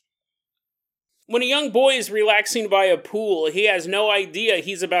When a young boy is relaxing by a pool, he has no idea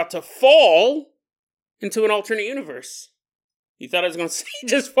he's about to fall into an alternate universe. He thought I was going to say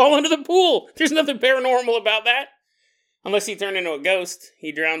just fall into the pool. There's nothing paranormal about that. Unless he turned into a ghost.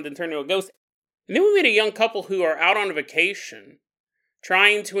 He drowned and turned into a ghost. And then we meet a young couple who are out on vacation,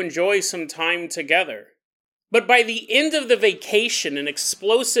 trying to enjoy some time together. But by the end of the vacation, an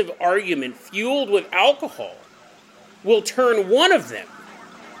explosive argument fueled with alcohol will turn one of them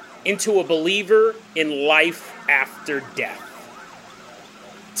into a believer in life after death.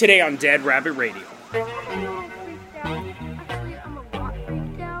 Today on Dead Rabbit Radio.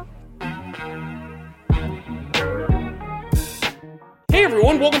 Hey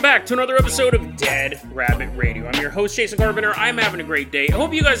everyone, welcome back to another episode of Dead Rabbit Radio. I'm your host, Jason Carpenter. I'm having a great day. I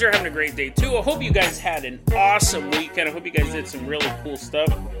hope you guys are having a great day too. I hope you guys had an awesome weekend. I hope you guys did some really cool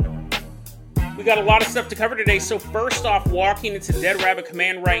stuff. We got a lot of stuff to cover today, so first off, walking into Dead Rabbit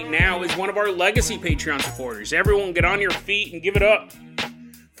Command right now is one of our legacy Patreon supporters. Everyone get on your feet and give it up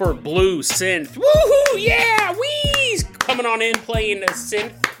for Blue Synth. Woohoo! Yeah! Wheeze! Coming on in, playing a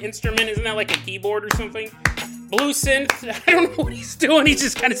synth instrument. Isn't that like a keyboard or something? Blue Synth, I don't know what he's doing. He's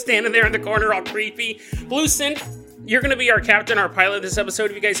just kind of standing there in the corner all creepy. Blue Synth, you're going to be our captain, our pilot this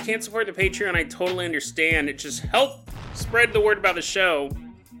episode. If you guys can't support the Patreon, I totally understand. It just helps spread the word about the show.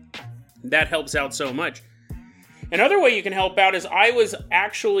 That helps out so much. Another way you can help out is I was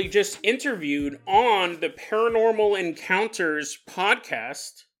actually just interviewed on the Paranormal Encounters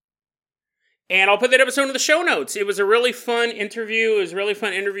podcast. And I'll put that episode in the show notes. It was a really fun interview. It was a really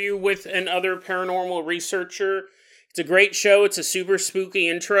fun interview with another paranormal researcher. It's a great show. It's a super spooky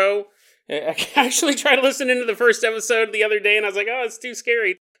intro. I actually tried to listen into the first episode the other day, and I was like, oh, it's too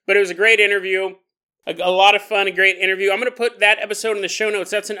scary. But it was a great interview. A lot of fun, a great interview. I'm going to put that episode in the show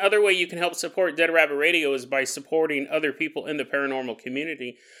notes. That's another way you can help support Dead Rabbit Radio is by supporting other people in the paranormal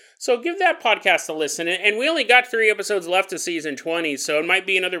community. So give that podcast a listen. And we only got 3 episodes left of season 20, so it might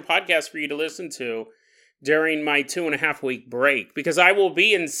be another podcast for you to listen to during my 2.5-week break. Because I will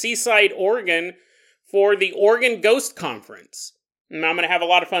be in Seaside, Oregon for the Oregon Ghost Conference. And I'm going to have a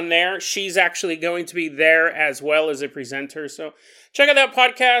lot of fun there. She's actually going to be there as well as a presenter. So check out that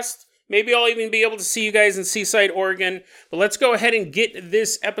podcast. Maybe I'll even be able to see you guys in Seaside, Oregon. But let's go ahead and get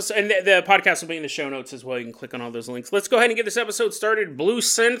this episode. And the podcast will be in the show notes as well. You can click on all those links. Let's go ahead and get this episode started. Blue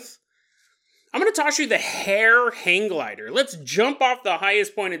Synth. I'm going to toss you the hair hang glider. Let's jump off the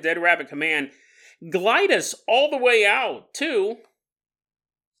highest point of Dead Rabbit Command. Glide us all the way out to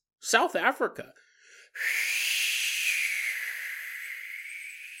South Africa.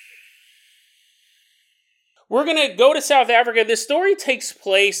 We're going to go to South Africa. This story takes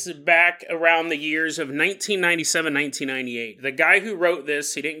place back around the years of 1997, 1998. The guy who wrote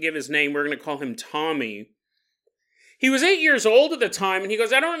this, he didn't give his name. We're going to call him Tommy. He was 8 years old at the time, and he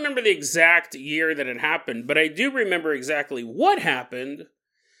goes, I don't remember the exact year that it happened, but I do remember exactly what happened.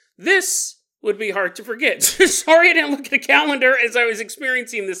 This would be hard to forget. Sorry I didn't look at a calendar as I was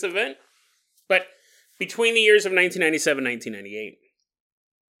experiencing this event. But between the years of 1997 and 1998,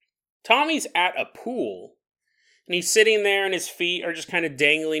 Tommy's at a pool. And he's sitting there and his feet are just kind of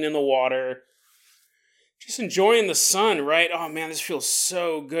dangling in the water. Just enjoying the sun, right? Oh man, this feels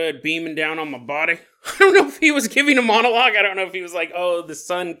so good, beaming down on my body. I don't know if he was giving a monologue. I don't know if he was like, oh, the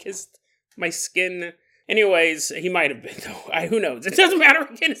sun kissed my skin. Anyways, he might have been, though. Who knows? It doesn't matter.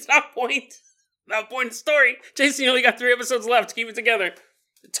 Again, it's not point. Not point of the story. Jason, you only got 3 episodes left. Keep it together.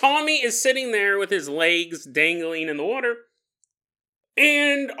 Tommy is sitting there with his legs dangling in the water.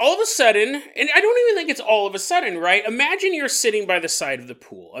 And all of a sudden, and I don't even think it's all of a sudden, right? Imagine you're sitting by the side of the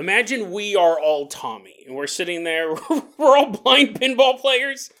pool. Imagine we are all Tommy, and we're sitting there, we're all blind pinball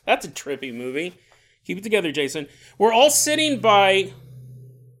players. That's a trippy movie. Keep it together, Jason. We're all sitting by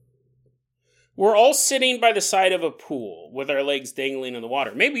the side of a pool with our legs dangling in the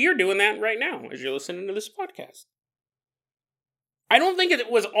water. Maybe you're doing that right now as you're listening to this podcast. I don't think it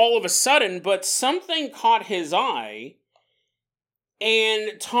was all of a sudden, but something caught his eye.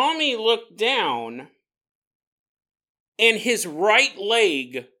 And Tommy looked down, and his right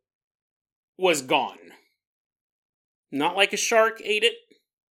leg was gone. Not like a shark ate it.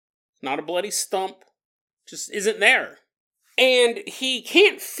 Not a bloody stump. Just isn't there. And he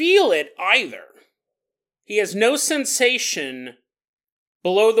can't feel it either. He has no sensation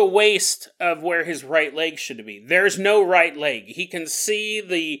below the waist of where his right leg should be. There's no right leg. He can see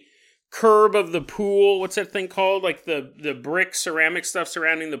the curb of the pool. What's that thing called? Like the brick ceramic stuff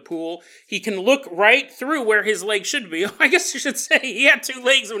surrounding the pool. He can look right through where his leg should be. I guess you should say he had 2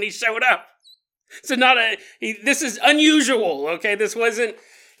 legs when he showed up. So this is unusual, okay?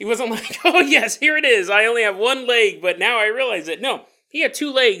 He wasn't like, oh yes, here it is. I only have 1 leg, but now I realize it. No, he had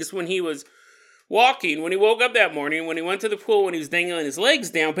 2 legs when he was walking when he woke up that morning, when he went to the pool, when he was dangling his legs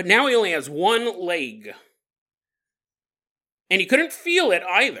down, but now he only has one leg. And he couldn't feel it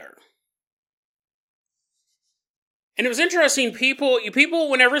either. And it was interesting, people,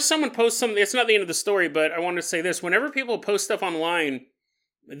 whenever someone posts something, it's not the end of the story, but I want to say this, whenever people post stuff online,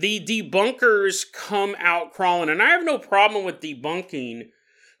 the debunkers come out crawling, and I have no problem with debunking,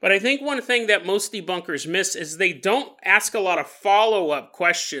 but I think one thing that most debunkers miss is they don't ask a lot of follow-up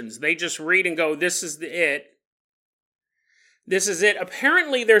questions. They just read and go, this is it. This is it.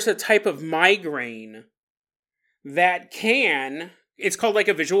 Apparently, there's a type of migraine that it's called like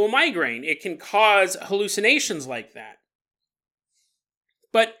a visual migraine. It can cause hallucinations like that.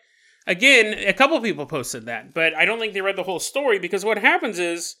 But again, a couple people posted that, but I don't think they read the whole story, because what happens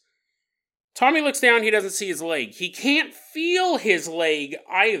is Tommy looks down, he doesn't see his leg. He can't feel his leg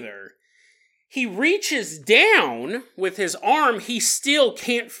either. He reaches down with his arm, he still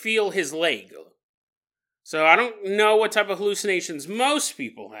can't feel his leg. So I don't know what type of hallucinations most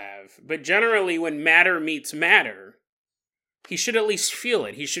people have, but generally when matter meets matter, he should at least feel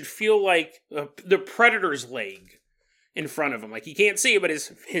it. He should feel like the predator's leg in front of him. Like he can't see it, but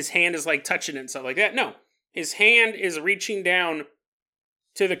his hand is like touching it and stuff like that. No, his hand is reaching down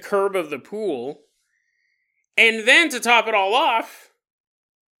to the curb of the pool. And then to top it all off,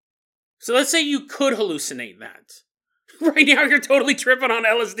 so let's say you could hallucinate that. Right now you're totally tripping on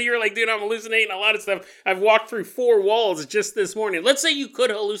LSD. You're like, dude, I'm hallucinating a lot of stuff. I've walked through 4 walls just this morning. Let's say you could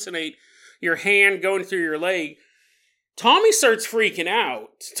hallucinate your hand going through your leg. Tommy starts freaking out.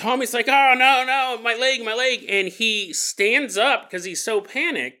 Tommy's like, oh, no, my leg. And he stands up because he's so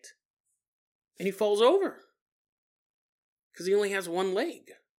panicked. And he falls over. Because he only has one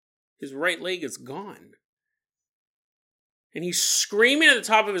leg. His right leg is gone. And he's screaming at the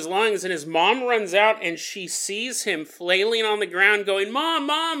top of his lungs, and his mom runs out, and she sees him flailing on the ground, going, Mom,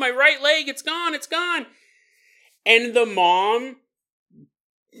 my right leg, it's gone. And the mom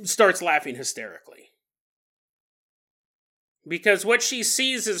starts laughing hysterically. Because what she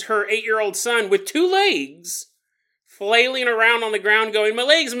sees is her 8-year-old son with 2 legs flailing around on the ground, going, my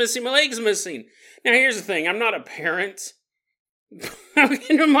leg's missing. Now, here's the thing. I'm not a parent.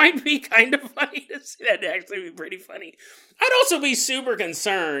 It might be kind of funny to see that. It'd actually be pretty funny. I'd also be super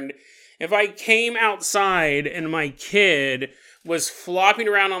concerned if I came outside and my kid was flopping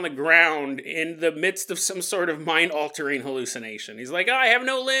around on the ground in the midst of some sort of mind-altering hallucination. He's like, I have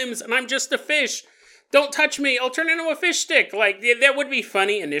no limbs and I'm just a fish. Don't touch me. I'll turn into a fish stick. Like, that would be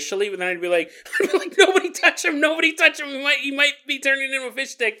funny initially, but then I'd be like, nobody touch him. He might be turning into a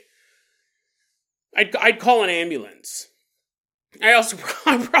fish stick. I'd call an ambulance. that's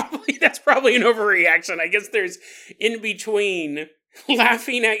probably an overreaction. I guess there's in between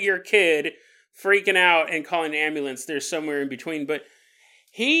laughing at your kid, freaking out, and calling an ambulance. There's somewhere in between. But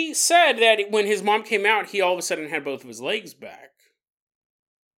he said that when his mom came out, he all of a sudden had both of his legs back.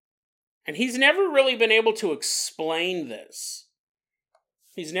 And he's never really been able to explain this.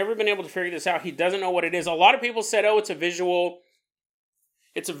 He's never been able to figure this out. He doesn't know what it is. A lot of people said, it's a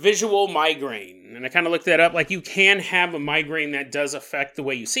visual migraine. And I kind of looked that up. Like, you can have a migraine that does affect the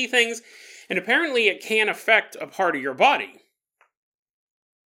way you see things. And apparently it can affect a part of your body.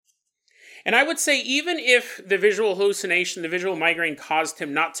 And I would say even if the visual hallucination, the visual migraine caused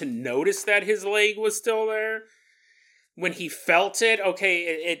him not to notice that his leg was still there, when he felt it,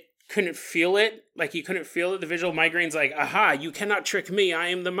 it couldn't feel it. Like, he couldn't feel it. The visual migraine's like, aha, you cannot trick me. I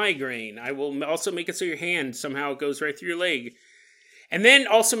am the migraine. I will also make it so your hand somehow goes right through your leg. And then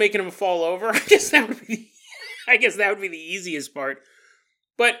also making him fall over. I guess that would be the easiest part.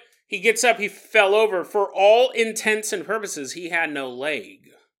 But he gets up, he fell over. For all intents and purposes, he had no leg.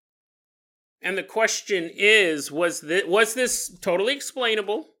 And the question is, was this totally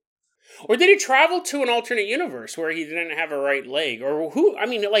explainable? Or did he travel to an alternate universe where he didn't have a right leg? Or who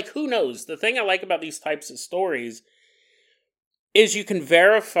knows? The thing I like about these types of stories is you can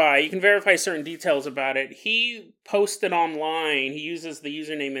verify certain details about it. He posted online, he uses the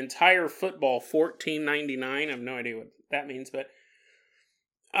username entirefootball1499. I have no idea what that means, but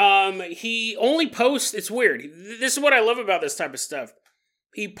he only posts, it's weird. This is what I love about this type of stuff.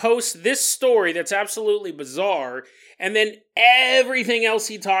 He posts this story that's absolutely bizarre, and then everything else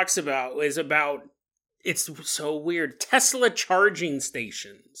he talks about is about, it's so weird, Tesla charging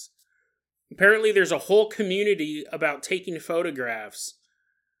stations. Apparently there's a whole community about taking photographs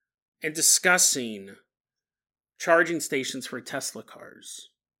and discussing charging stations for Tesla cars.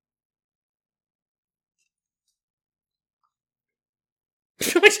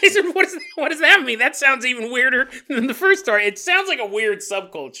 Jason, what does that mean? That sounds even weirder than the first story. It sounds like a weird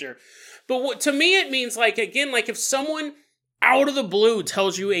subculture. But to me it means, like, again, like if someone out of the blue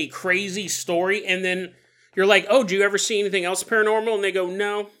tells you a crazy story, and then you're like, oh, do you ever see anything else paranormal? And they go,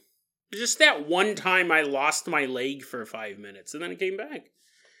 no. Just that one time I lost my leg for 5 minutes, and then it came back.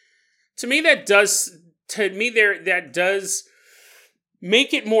 To me, that does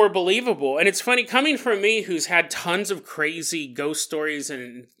make it more believable. And it's funny, coming from me, who's had tons of crazy ghost stories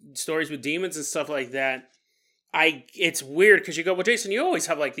and stories with demons and stuff like that, it's weird because you go, well, Jason, you always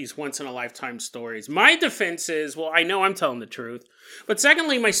have like these once-in-a-lifetime stories. My defense is, well, I know I'm telling the truth. But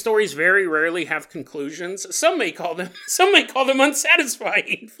secondly, my stories very rarely have conclusions. Some may call them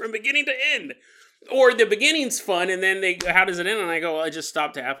unsatisfying from beginning to end. Or the beginning's fun, and then how does it end? And I go, well, it just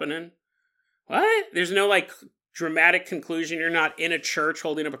stopped happening. What? There's no like dramatic conclusion. You're not in a church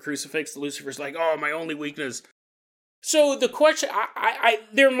holding up a crucifix. Lucifer's like, oh, my only weakness. So the question,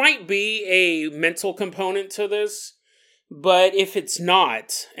 there might be a mental component to this, but if it's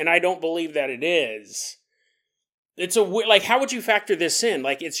not, and I don't believe that it is, it's like, how would you factor this in?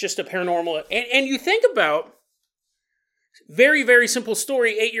 Like, it's just a paranormal, and you think about, very, very simple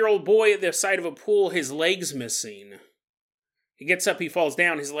story, 8-year-old boy at the side of a pool, his leg's missing. He gets up, he falls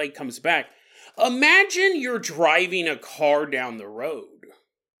down, his leg comes back. Imagine you're driving a car down the road.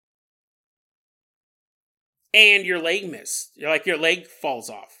 And your leg missed. You're like, your leg falls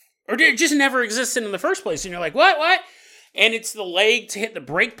off. Or it just never existed in the first place. And you're like, what? And it's the leg to hit the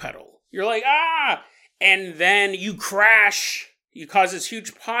brake pedal. You're like, ah! And then you crash. You cause this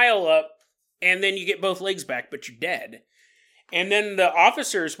huge pile up. And then you get both legs back, but you're dead. And then the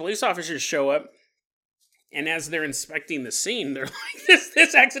police officers show up. And as they're inspecting the scene, they're like,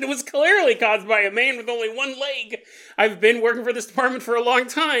 this accident was clearly caused by a man with only one leg. I've been working for this department for a long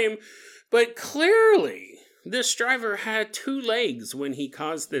time. But clearly, this driver had 2 legs when he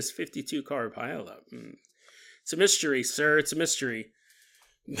caused this 52-car pileup. It's a mystery, sir. It's a mystery.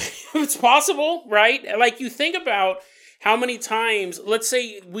 It's possible, right? Like, you think about how many times, let's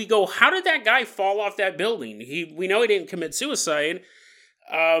say we go, how did that guy fall off that building? We know he didn't commit suicide,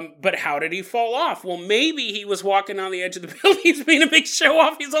 but how did he fall off? Well, maybe he was walking on the edge of the building. He's being a big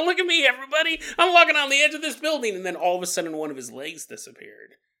show-off. He's like, look at me, everybody. I'm walking on the edge of this building. And then all of a sudden, one of his legs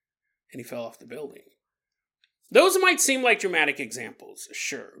disappeared. And he fell off the building. Those might seem like dramatic examples,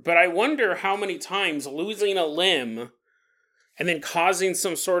 sure. But I wonder how many times losing a limb and then causing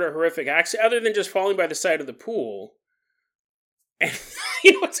some sort of horrific accident, other than just falling by the side of the pool. And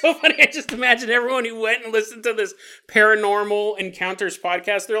you know what's so funny? I just imagine everyone who went and listened to this Paranormal Encounters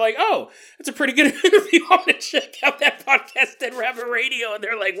podcast, they're like, oh, that's a pretty good interview. I'm going to check out that podcast, Dead Rabbit Radio. And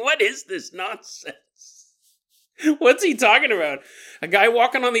they're like, what is this nonsense? What's he talking about? A guy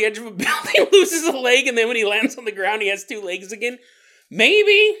walking on the edge of a building loses a leg, and then when he lands on the ground, he has 2 legs again?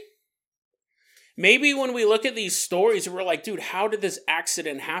 Maybe when we look at these stories, we're like, dude, how did this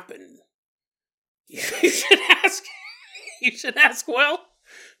accident happen? You should ask, well,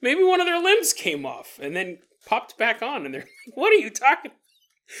 maybe one of their limbs came off and then popped back on, and they're like, what are you talking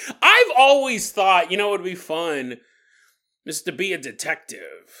about? I've always thought, it would be fun is to be a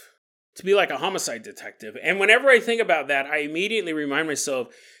detective. To be like a homicide detective. And whenever I think about that, I immediately remind myself,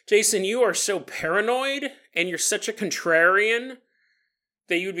 Jason, you are so paranoid and you're such a contrarian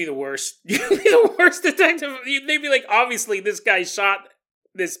that you'd be the worst. You'd be the worst detective. They'd be like, obviously, this guy shot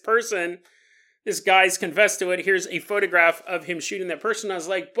this person. This guy's confessed to it. Here's a photograph of him shooting that person. I was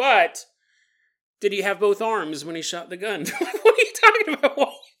like, but did he have both arms when he shot the gun? What are you talking about? Why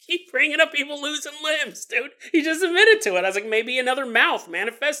you keep bringing up people losing limbs, dude? He just admitted to it. I was like, maybe another mouth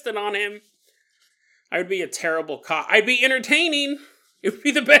manifested on him. I would be a terrible cop. I'd be entertaining. It would be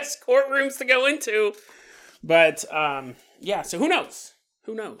the best courtrooms to go into. But, yeah, so who knows?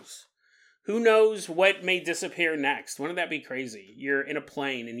 Who knows? Who knows what may disappear next? Wouldn't that be crazy? You're in a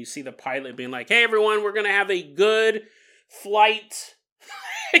plane and you see the pilot being like, hey, everyone, we're going to have a good flight.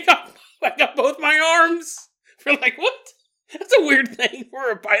 I got both my arms. We're like, what? That's a weird thing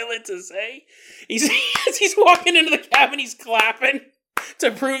for a pilot to say. He's walking into the cabin, he's clapping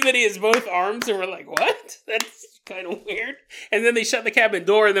to prove that he has both arms, and we're like, what? That's kind of weird. And then they shut the cabin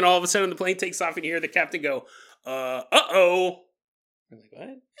door, and then all of a sudden the plane takes off, and you hear the captain go, uh-oh. I'm like,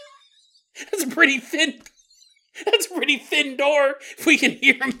 what? That's a pretty thin door. If we can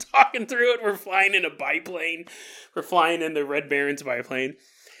hear him talking through it, we're flying in a biplane. We're flying in the Red Baron's biplane.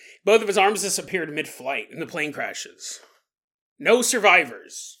 Both of his arms disappeared mid-flight, and the plane crashes. No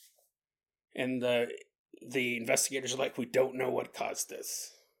survivors. And the investigators are like, we don't know what caused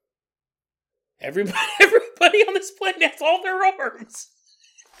this. Everybody on this plane has all their arms.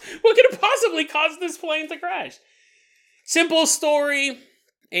 What could have possibly caused this plane to crash? Simple story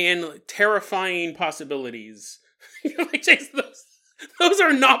and terrifying possibilities. Like, Jason, those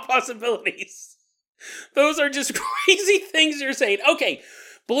are not possibilities. Those are just crazy things you're saying. Okay,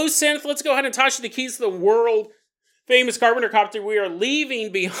 Blue Synth, let's go ahead and toss you the keys to the world famous Carpenter copter. We are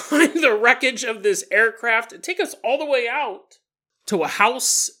leaving behind the wreckage of this aircraft. Take us all the way out to a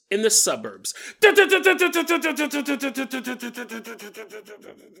house in the suburbs. The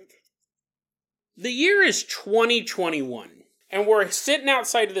year is 2021, and we're sitting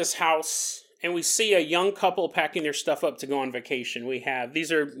outside of this house, and we see a young couple packing their stuff up to go on vacation.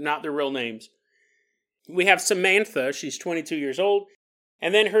 These are not their real names. We have Samantha, she's 22 years old,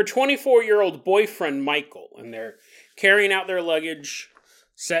 and then her 24-year-old boyfriend, Michael, and they're carrying out their luggage,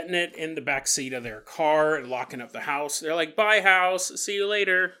 setting it in the back seat of their car, and locking up the house. They're like, bye, house, see you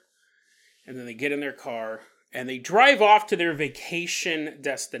later. And then they get in their car, and they drive off to their vacation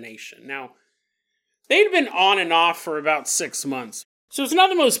destination. Now, they'd been on and off for about 6 months. So it's not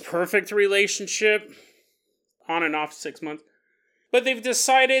the most perfect relationship, on and off 6 months. But they've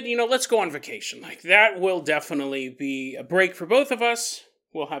decided, let's go on vacation. Like, that will definitely be a break for both of us.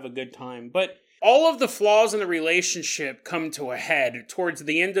 We'll have a good time. But all of the flaws in the relationship come to a head towards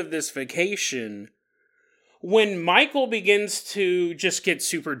the end of this vacation when Michael begins to just get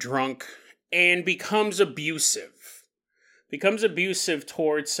super drunk and becomes abusive. Becomes abusive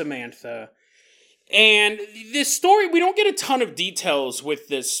towards Samantha. And this story, we don't get a ton of details with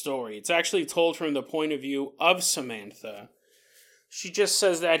this story. It's actually told from the point of view of Samantha. She just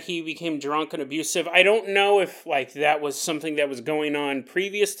says that he became drunk and abusive. I don't know if, that was something that was going on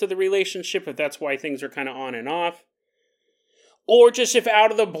previous to the relationship, if that's why things are kind of on and off. Or just if out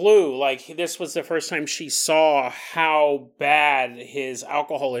of the blue, this was the first time she saw how bad his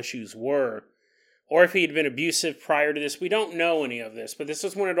alcohol issues were. Or if he had been abusive prior to this. We don't know any of this, but this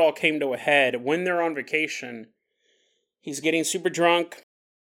is when it all came to a head. When they're on vacation, he's getting super drunk.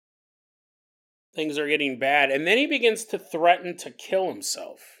 Things are getting bad. And then he begins to threaten to kill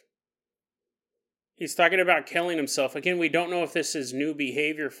himself. He's talking about killing himself. Again, we don't know if this is new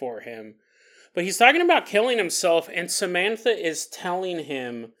behavior for him. But he's talking about killing himself, and Samantha is telling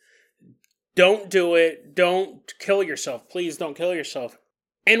him, don't do it. Don't kill yourself. Please don't kill yourself.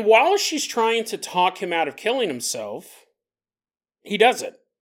 And while she's trying to talk him out of killing himself, he does it.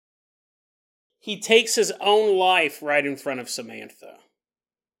 He takes his own life right in front of Samantha.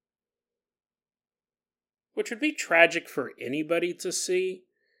 Which would be tragic for anybody to see.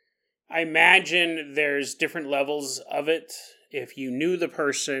 I imagine there's different levels of it. If you knew the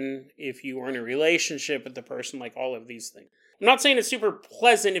person, if you were in a relationship with the person, all of these things. I'm not saying it's super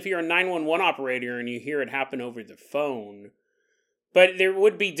pleasant if you're a 911 operator and you hear it happen over the phone. But there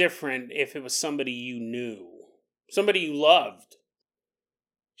would be different if it was somebody you knew. Somebody you loved.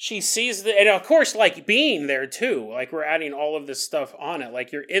 She sees and of course, being there too. We're adding all of this stuff on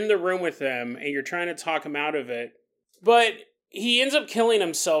it. You're in the room with them and you're trying to talk him out of it. But he ends up killing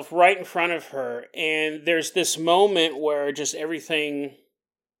himself right in front of her. And there's this moment where just everything,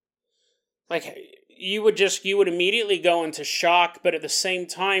 you would immediately go into shock. But at the same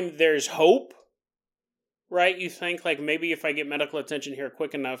time, there's hope. Right? You think, maybe if I get medical attention here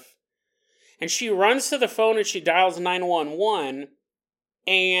quick enough. And she runs to the phone and she dials 911.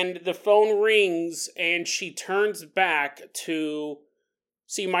 And the phone rings, and she turns back to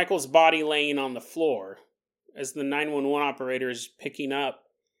see Michael's body laying on the floor as the 911 operator is picking up.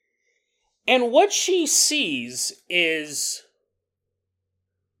 And what she sees is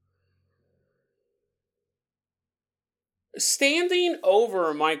standing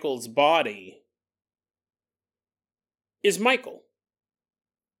over Michael's body is Michael.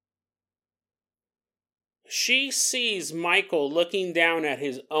 She sees Michael looking down at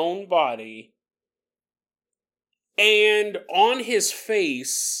his own body, and on his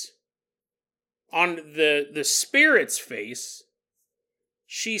face, on the spirit's face,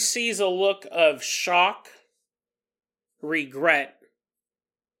 she sees a look of shock, regret,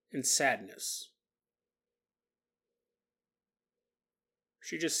 and sadness.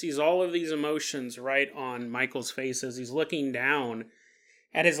 She just sees all of these emotions right on Michael's face as he's looking down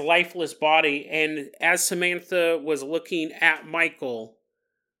at his lifeless body, and as Samantha was looking at Michael,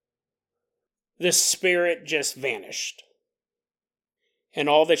 the spirit just vanished. And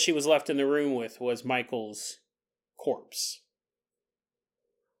all that she was left in the room with was Michael's corpse.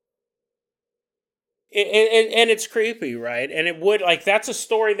 And it's creepy, right? And it would, that's a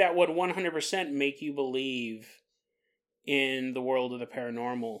story that would 100% make you believe in the world of the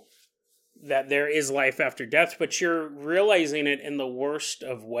paranormal. That there is life after death, but you're realizing it in the worst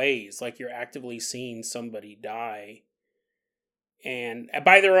of ways. You're actively seeing somebody die. And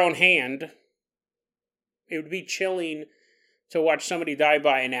by their own hand. It would be chilling to watch somebody die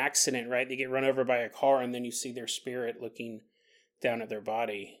by an accident, right? They get run over by a car and then you see their spirit looking down at their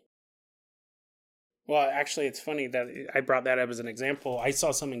body. Well, actually, it's funny that I brought that up as an example. I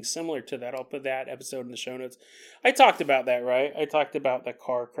saw something similar to that. I'll put that episode in the show notes. I talked about that, right? I talked about the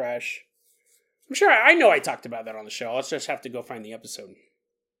car crash. I'm sure I know I talked about that on the show. Let's just have to go find the episode.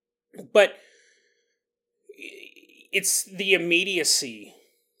 But it's the immediacy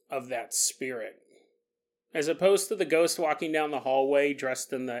of that spirit. As opposed to the ghost walking down the hallway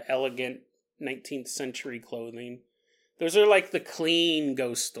dressed in the elegant 19th century clothing. Those are like the clean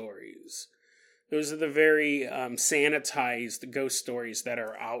ghost stories. Those are the very sanitized ghost stories that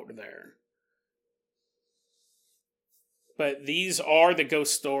are out there. But these are the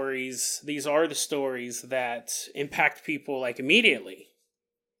ghost stories. These are the stories that impact people like immediately.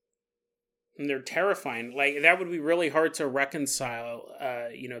 And they're terrifying. Like, that would be really hard to reconcile,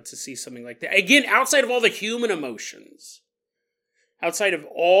 to see something like that. Again, outside of all the human emotions. Outside of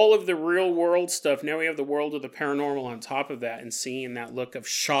all of the real world stuff, now we have the world of the paranormal on top of that, and seeing that look of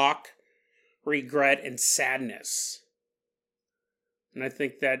shock, regret, and sadness. And I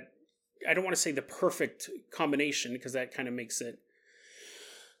think that, I don't want to say the perfect combination, because that kind of makes it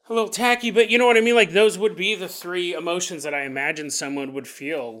a little tacky, but you know what I mean? Like, those would be the three emotions that I imagine someone would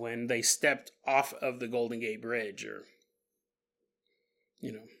feel when they stepped off of the Golden Gate Bridge, or,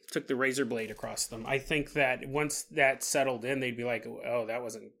 took the razor blade across them. I think that once that settled in, they'd be like, oh, that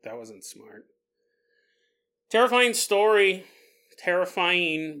wasn't smart. Terrifying story.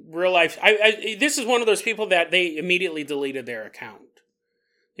 Terrifying real life. This is one of those people that they immediately deleted their account.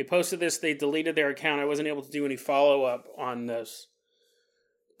 They posted this, they deleted their account. I wasn't able to do any follow-up on this,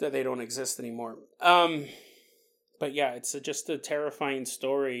 that they don't exist anymore. But yeah, it's just a terrifying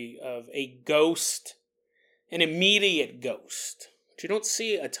story of a ghost, an immediate ghost. But you don't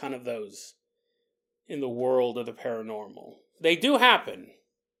see a ton of those in the world of the paranormal. They do happen.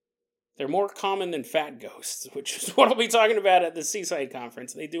 They're more common than fat ghosts, which is what I'll be talking about at the Seaside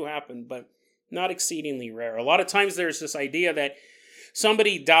Conference. They do happen, but not exceedingly rare. A lot of times there's this idea that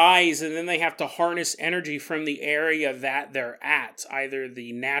somebody dies and then they have to harness energy from the area that they're at. Either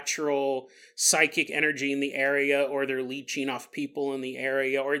the natural psychic energy in the area, or they're leeching off people in the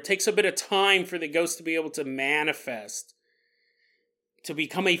area, or it takes a bit of time for the ghost to be able to manifest, to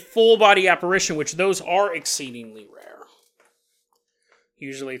become a full body apparition, which those are exceedingly rare.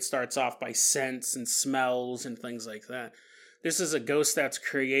 Usually it starts off by scents and smells and things like that. This is a ghost that's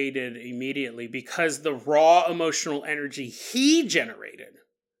created immediately because the raw emotional energy he generated,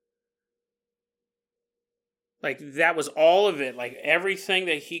 like, that was all of it. Like, everything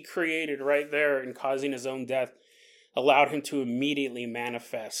that he created right there in causing his own death allowed him to immediately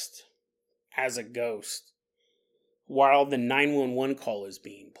manifest as a ghost while the 911 call is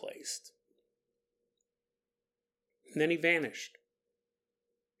being placed. And then he vanished.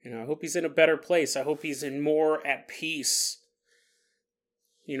 I hope he's in a better place. I hope he's more at peace,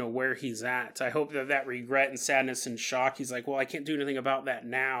 where he's at. I hope that regret and sadness and shock, he's like, well, I can't do anything about that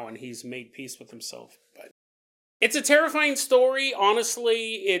now, and he's made peace with himself. But it's a terrifying story.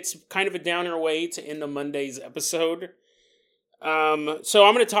 Honestly, it's kind of a downer way to end a Monday's episode. So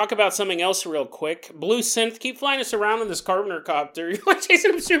I'm going to talk about something else real quick. Blue Synth, keep flying us around in this Carpenter copter. You're like,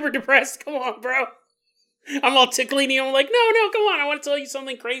 Jason, I'm super depressed. Come on, bro. I'm all tickling you. I'm like, no, come on. I want to tell you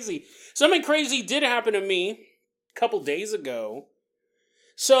something crazy. Something crazy did happen to me a couple days ago.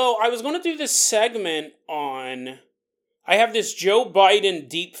 So I was going to do this segment on, I have this Joe Biden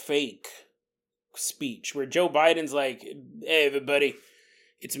deep fake speech where Joe Biden's like, hey, everybody,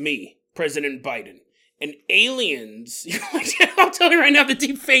 it's me, President Biden. And aliens, I'll tell you right now, the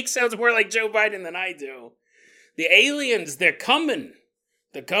deep fake sounds more like Joe Biden than I do. The aliens, they're coming.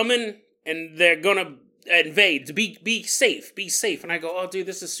 They're coming, and they're going to invade. Be safe. And I go, oh, dude,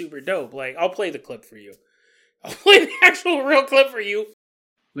 this is super dope. Like, I'll play the clip for you. I'll play the actual real clip for you.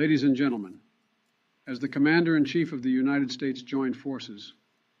 Ladies and gentlemen, as the Commander-in-Chief of the United States Joint Forces,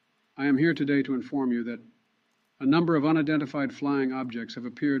 I am here today to inform you that a number of unidentified flying objects have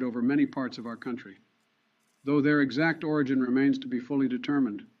appeared over many parts of our country. Though their exact origin remains to be fully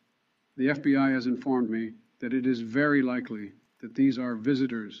determined, the FBI has informed me that it is very likely that these are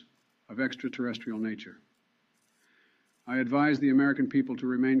visitors of extraterrestrial nature. I advise the American people to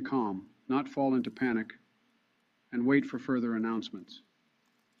remain calm, not fall into panic, and wait for further announcements.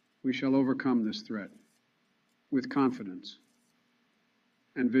 We shall overcome this threat with confidence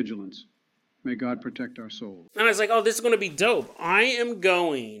and vigilance. May God protect our souls. And I was like, oh, this is going to be dope. I am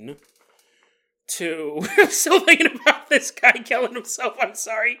going to... I'm still thinking about this guy killing himself. I'm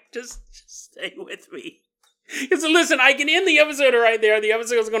sorry. Just stay with me. Because listen, I can end the episode right there. The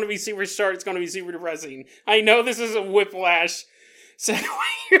episode is going to be super short. It's going to be super depressing. I know this is a whiplash. So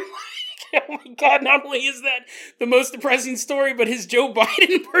you're like... Oh my God, not only is that the most depressing story, but his Joe Biden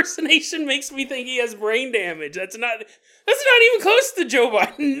impersonation makes me think he has brain damage. That's not even close to Joe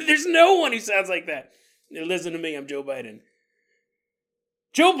Biden. There's no one who sounds like that. Listen to me, I'm Joe Biden.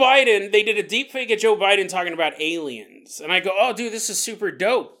 Joe Biden, they did a deep fake of Joe Biden talking about aliens. And I go, oh, dude, this is super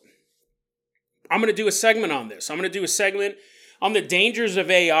dope. I'm going to do a segment on this. I'm going to do a segment on the dangers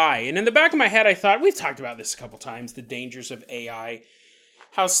of AI. And in the back of my head, I thought, we've talked about this a couple times, the dangers of AI.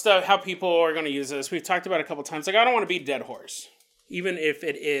 How people are going to use this. We've talked about it a couple times. Like, I don't want to be a dead horse, even if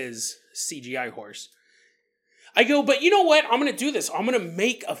it is CGI horse. I go, but you know what? I'm going to do this. I'm going to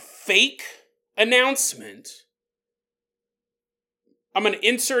make a fake announcement. I'm going to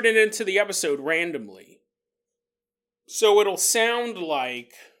insert it into the episode randomly. So it'll sound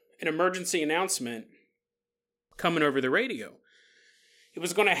like an emergency announcement coming over the radio. It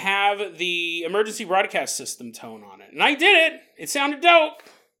was going to have the emergency broadcast system tone on it. And I did it. It sounded dope.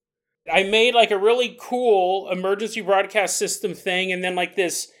 I made like a really cool emergency broadcast system thing. And then like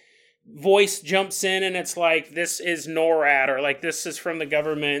this voice jumps in and it's like, this is NORAD, or like, this is from the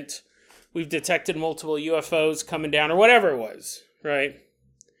government. We've detected multiple UFOs coming down, or whatever it was, right?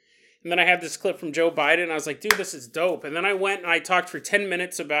 And then I had this clip from Joe Biden, and I was like, dude, this is dope. And then I went and I talked for 10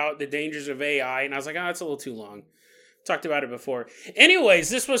 minutes about the dangers of AI, and I was like, oh, that's a little too long. Talked about it before. Anyways,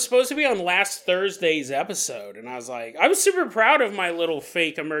 this was supposed to be on last Thursday's episode, and I was super proud of my little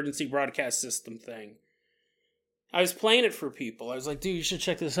fake emergency broadcast system thing. I was playing it for people. I was like, dude, you should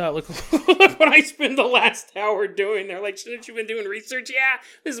check this out. Look what I spent the last hour doing. They're like, shouldn't you been doing research? Yeah,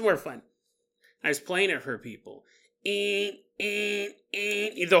 this is more fun. I was playing it for people. The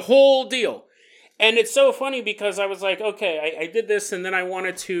whole deal. And it's so funny because I was like, okay, I did this, and then I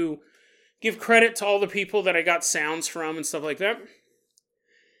wanted to give credit to all the people that I got sounds from and stuff like that.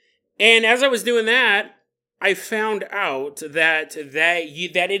 And as I was doing that, I found out that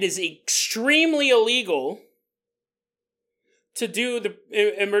it is extremely illegal to do the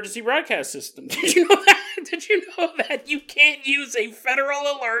emergency broadcast system. Did you know that? Did you know that you can't use a federal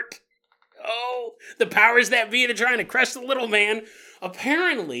alert? Oh, the powers that be are trying to crush the little man.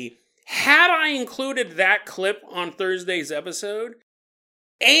 Apparently, had I included that clip on Thursday's episode,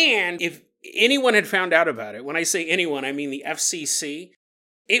 and if anyone had found out about it, when I say anyone, I mean the FCC,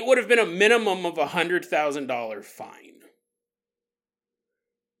 it would have been a minimum of $100,000 fine.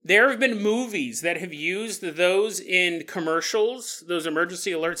 There have been movies that have used those in commercials, those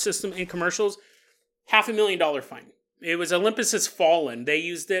emergency alert system in commercials, $500,000 fine. It was Olympus Has Fallen. They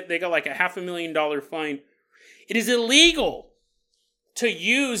used it. They got like a $500,000 fine. It is illegal to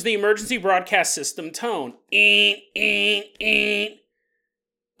use the emergency broadcast system tone. I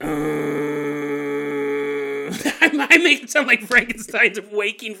make it sound like Frankenstein's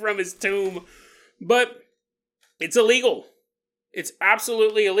waking from his tomb. But it's illegal. It's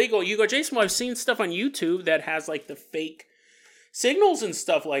absolutely illegal. You go, Jason, well, I've seen stuff on YouTube that has like the fake signals and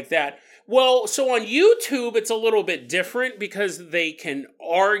stuff like that. Well, so on YouTube, it's a little bit different because they can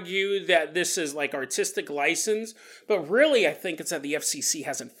argue that this is like artistic license. But really, I think it's that the FCC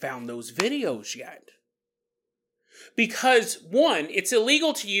hasn't found those videos yet. Because, one, it's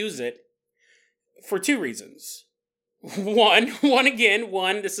illegal to use it for two reasons. One,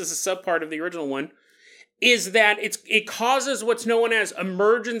 this is a subpart of the original one, is that it causes what's known as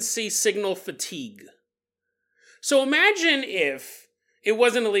emergency signal fatigue. So imagine if it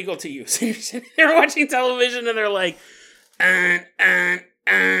wasn't illegal to use. They're watching television and they're like,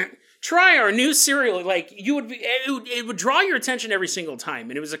 try our new cereal. Like, it would draw your attention every single time.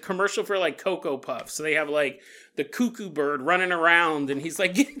 And it was a commercial for like Cocoa Puffs. So they have like the cuckoo bird running around and he's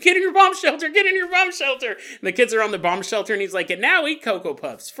like, get in your bomb shelter, get in your bomb shelter. And the kids are on the bomb shelter and he's like, and now eat Cocoa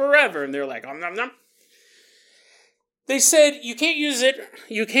Puffs forever. And they're like, nom nom. They said you can't use it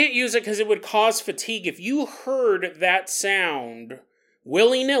because it would cause fatigue. If you heard that sound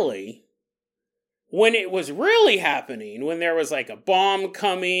willy-nilly, when it was really happening, when there was like a bomb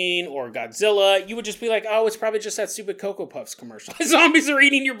coming or Godzilla, you would just be like, oh, it's probably just that stupid Cocoa Puffs commercial. Zombies are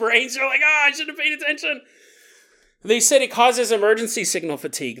eating your brains. You're like, I should have paid attention. They said it causes emergency signal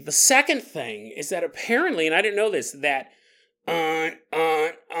fatigue. The second thing is that apparently, and I didn't know this, that and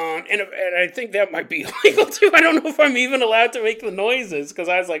I think that might be illegal too. I don't know if I'm even allowed to make the noises because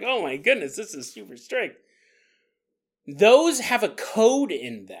I was like, oh my goodness, this is super strict. Those have a code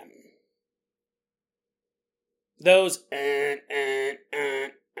in them. Those that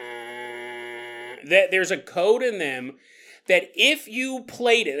there's a code in them that if you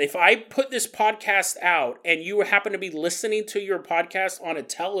played it, if I put this podcast out and you happen to be listening to your podcast on a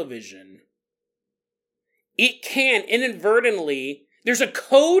television, it can inadvertently, there's a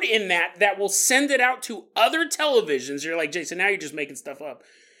code in that will send it out to other televisions. You're like, Jason, now you're just making stuff up.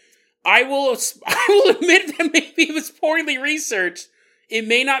 I will admit that maybe it was poorly researched. It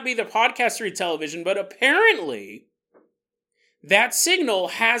may not be the podcast-free television, but apparently that signal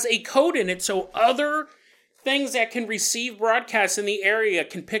has a code in it so other things that can receive broadcasts in the area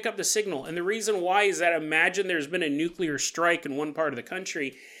can pick up the signal. And the reason why is that imagine there's been a nuclear strike in one part of the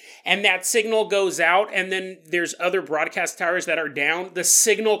country and that signal goes out and then there's other broadcast towers that are down. The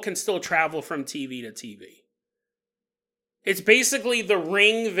signal can still travel from TV to TV. It's basically the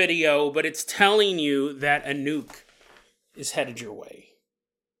Ring video, but it's telling you that a nuke is headed your way.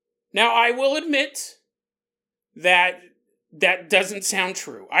 Now, I will admit that doesn't sound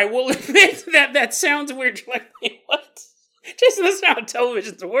true. I will admit that sounds weird. You're like, wait, what? Jason, that's not how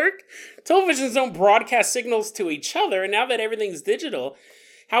televisions work. Televisions don't broadcast signals to each other, and now that everything's digital,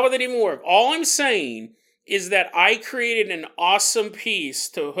 how would that even work? All I'm saying is that I created an awesome piece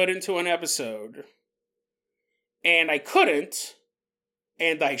to put into an episode, and I couldn't,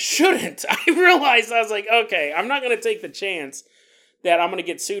 and I shouldn't. I realized, I was like, okay, I'm not going to take the chance that I'm going to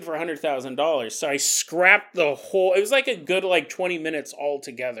get sued for $100,000. So I scrapped the whole, it was like a good 20 minutes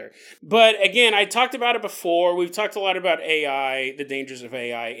altogether. But again, I talked about it before. We've talked a lot about AI, the dangers of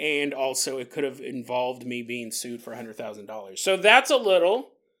AI, and also it could have involved me being sued for $100,000. So that was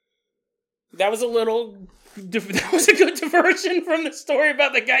a good diversion from the story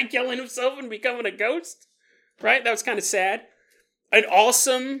about the guy killing himself and becoming a ghost. Right? That was kind of sad. An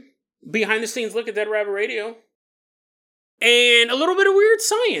awesome behind the scenes look at Dead Rabbit Radio. And a little bit of weird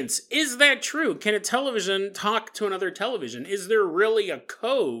science. Is that true? Can a television talk to another television? Is there really a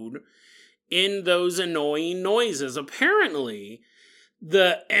code in those annoying noises? Apparently,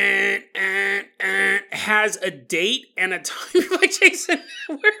 the has a date and a time. Like, Jason,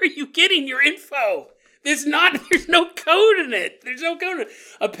 where are you getting your info? There's no code in it. There's no code in it.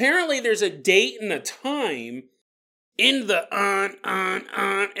 Apparently, there's a date and a time in the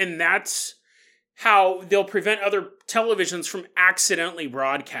and that's how they'll prevent other televisions from accidentally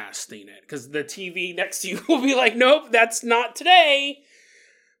broadcasting it. Because the TV next to you will be like, nope, that's not today.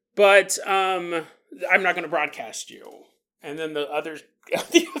 But I'm not going to broadcast you. And then the other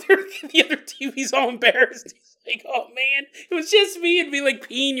TV's all embarrassed. He's like, oh man, it was just me. It'd be like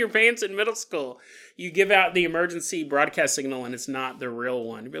peeing your pants in middle school. You give out the emergency broadcast signal and it's not the real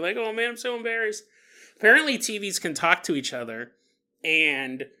one. You'd be like, oh man, I'm so embarrassed. Apparently TVs can talk to each other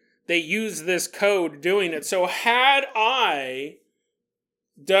and they use this code doing it. So had I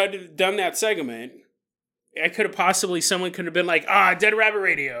done that segment, someone could have been like, Dead Rabbit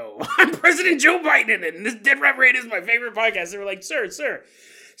Radio. I'm President Joe Biden, and this Dead Rabbit Radio is my favorite podcast. They were like, sir, it's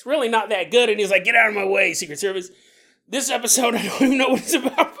really not that good. And he's like, get out of my way, Secret Service. This episode, I don't even know what it's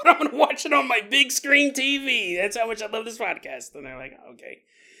about, but I'm going to watch it on my big screen TV. That's how much I love this podcast. And they're like, okay.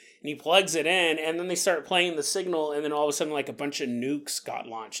 And he plugs it in, and then they start playing the signal, and then all of a sudden, a bunch of nukes got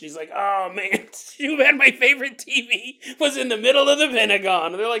launched. And he's like, oh, man, too bad my favorite TV was in the middle of the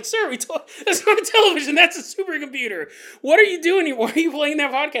Pentagon. And they're like, sir, that's not a television, that's a supercomputer. What are you doing here? Why are you playing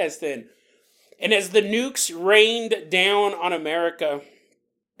that podcast then? And as the nukes rained down on America,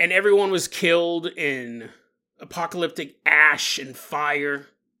 and everyone was killed in apocalyptic ash and fire,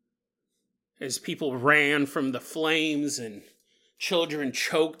 as people ran from the flames and children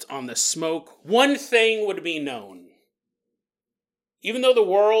choked on the smoke, one thing would be known. Even though the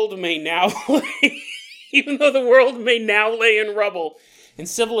world may now lay in rubble and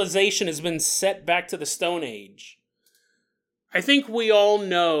civilization has been set back to the Stone Age, I think we all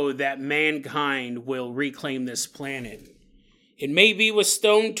know that mankind will reclaim this planet. It may be with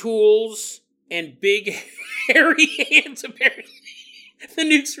stone tools and big hairy hands, apparently. The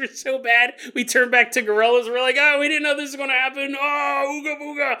nukes were so bad, we turned back to gorillas. We're like, we didn't know this was going to happen. Oh, ooga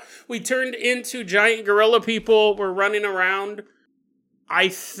booga. We turned into giant gorilla people. We're running around.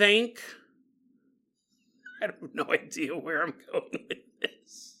 I have no idea where I'm going with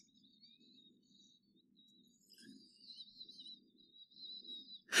this.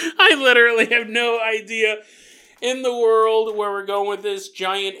 I literally have no idea in the world where we're going with this.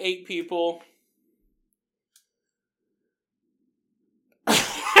 Giant ape people.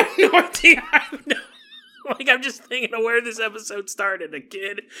 No idea. I'm just thinking of where this episode started. A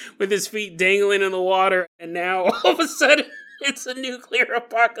kid with his feet dangling in the water, and now all of a sudden it's a nuclear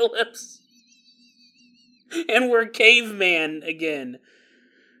apocalypse. And we're caveman again.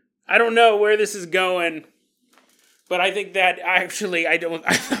 I don't know where this is going, but I think that I don't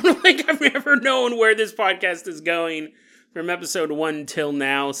think I've ever known where this podcast is going from episode 1 till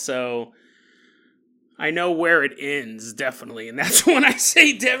now, so I know where it ends, definitely. And that's when I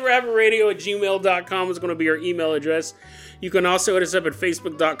say deadrabbitradio@gmail.com is going to be our email address. You can also hit us up at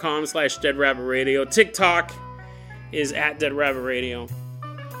facebook.com/deadrabbitradio. TikTok is @deadrabbitradio.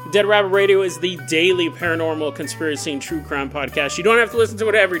 Dead Rabbit Radio is the daily paranormal, conspiracy, and true crime podcast. You don't have to listen to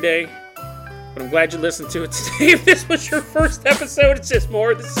it every day, but I'm glad you listened to it today. If this was your first episode, it's just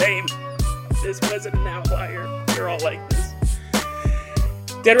more of the same. This wasn't an outlier. You're all like this.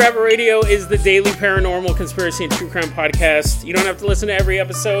 Dead Rabbit Radio is the daily paranormal, conspiracy, and true crime podcast. You don't have to listen to every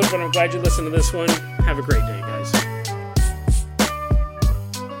episode, but I'm glad you listened to this one. Have a great day.